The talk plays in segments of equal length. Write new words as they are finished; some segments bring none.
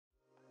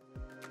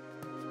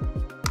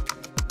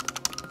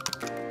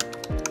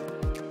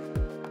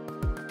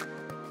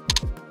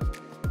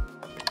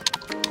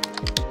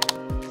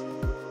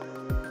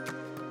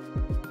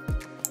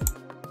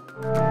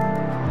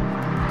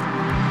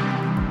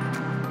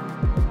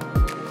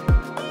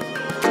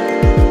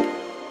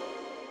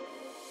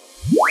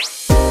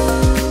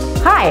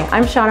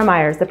I'm Shauna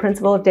Myers, the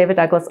principal of David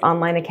Douglas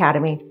Online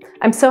Academy.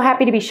 I'm so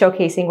happy to be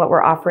showcasing what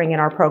we're offering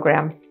in our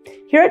program.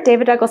 Here at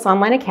David Douglas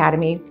Online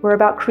Academy, we're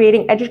about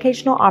creating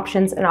educational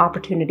options and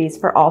opportunities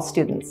for all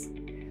students.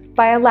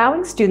 By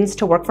allowing students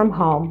to work from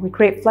home, we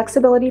create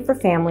flexibility for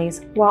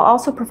families while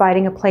also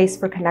providing a place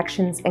for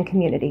connections and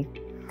community.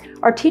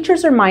 Our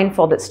teachers are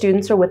mindful that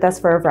students are with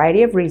us for a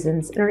variety of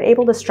reasons and are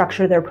able to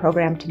structure their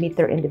program to meet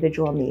their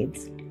individual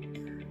needs.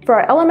 For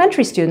our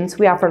elementary students,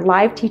 we offer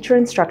live teacher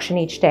instruction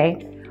each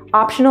day,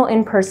 optional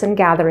in-person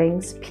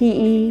gatherings,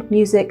 PE,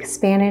 music,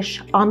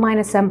 Spanish, online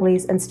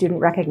assemblies, and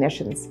student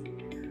recognitions.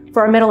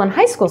 For our middle and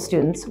high school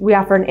students, we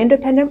offer an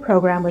independent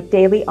program with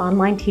daily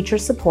online teacher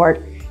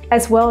support,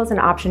 as well as an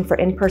option for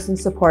in-person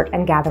support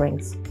and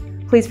gatherings.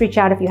 Please reach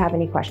out if you have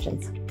any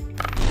questions.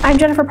 I'm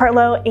Jennifer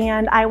Partlow,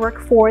 and I work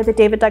for the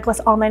David Douglas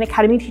Online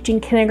Academy teaching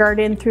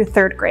kindergarten through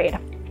 3rd grade.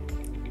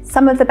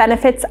 Some of the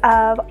benefits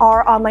of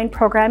our online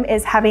program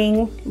is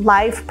having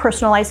live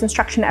personalized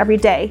instruction every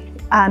day.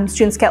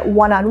 Students get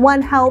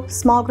one-on-one help,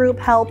 small group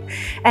help,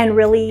 and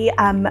really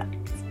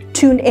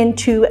tune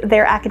into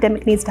their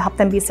academic needs to help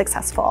them be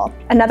successful.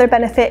 Another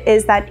benefit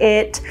is that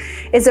it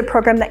is a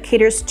program that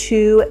caters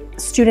to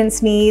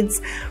students'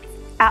 needs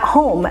at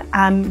home,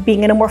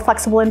 being in a more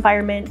flexible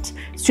environment,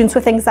 students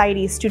with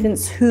anxiety,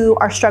 students who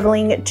are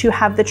struggling to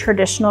have the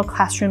traditional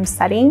classroom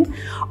setting.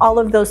 All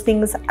of those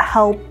things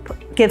help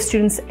give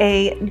students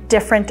a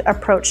different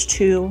approach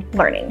to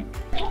learning.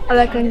 I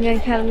like Online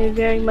Academy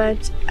very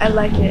much. I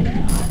like it.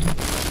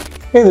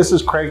 Hey, this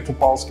is Craig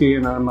Topolsky,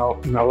 and I'm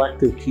an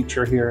elective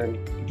teacher here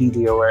in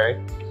DDOA.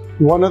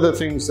 One of the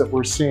things that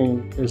we're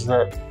seeing is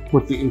that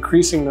with the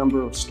increasing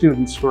number of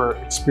students who are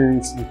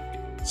experiencing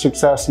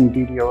success in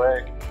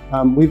DDOA,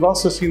 we've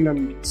also seen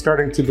them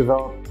starting to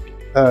develop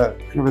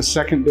kind of a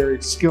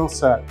secondary skill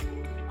set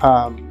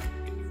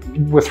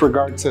with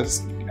regard to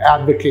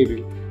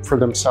advocating for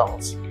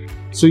themselves.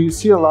 So you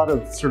see a lot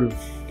of sort of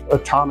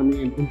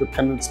autonomy and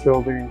independence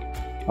building,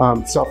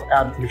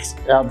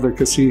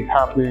 self-advocacy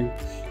happening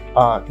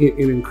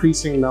in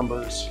increasing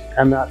numbers,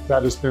 and that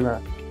has been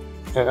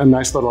a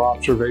nice little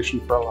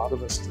observation for a lot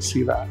of us to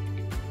see that.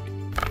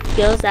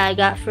 Skills that I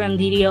got from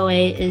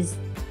DDOA is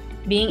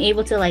being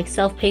able to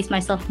self-pace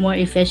myself more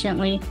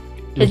efficiently,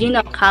 because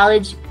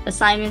college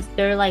assignments,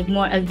 they're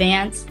more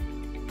advanced,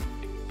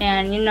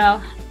 and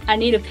I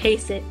need to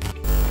pace it.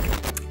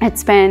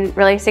 It's been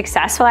really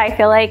successful. I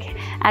feel like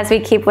as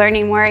we keep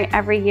learning more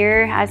every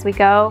year as we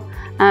go,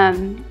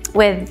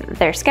 with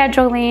their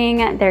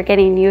scheduling, they're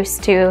getting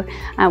used to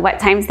what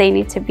times they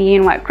need to be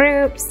in what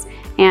groups,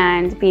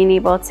 and being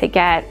able to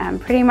get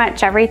pretty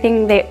much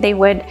everything they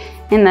would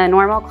in the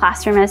normal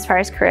classroom as far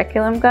as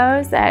curriculum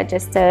goes,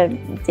 just a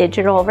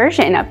digital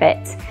version of it.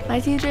 My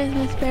teacher is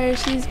Miss Barry.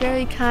 She's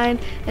very kind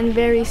and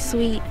very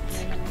sweet.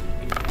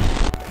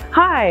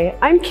 Hi,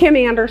 I'm Kim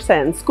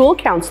Anderson, school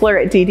counselor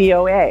at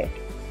DDOA.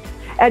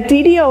 At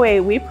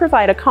DDOA, we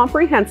provide a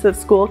comprehensive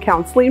school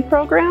counseling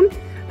program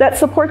that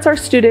supports our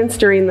students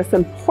during this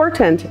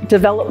important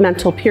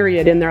developmental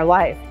period in their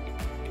life.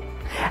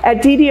 At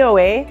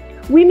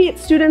DDOA, we meet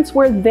students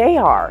where they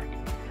are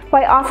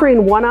by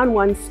offering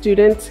one-on-one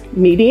student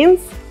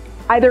meetings,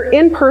 either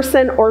in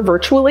person or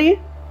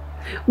virtually.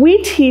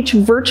 We teach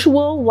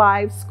virtual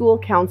live school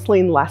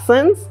counseling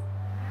lessons,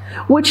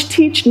 which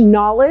teach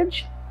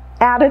knowledge,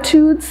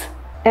 attitudes,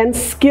 and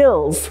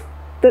skills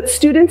that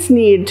students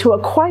need to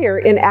acquire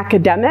in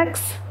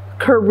academics,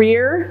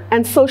 career,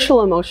 and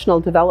social-emotional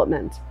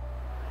development,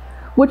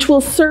 which will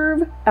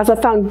serve as a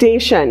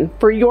foundation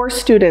for your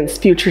students'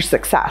 future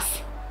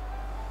success.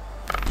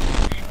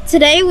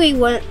 Today we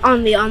went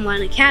on the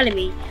Online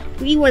Academy.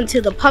 We went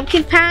to the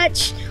pumpkin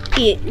patch,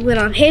 we went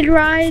on hay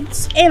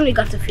rides, and we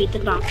got to feed the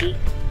donkey.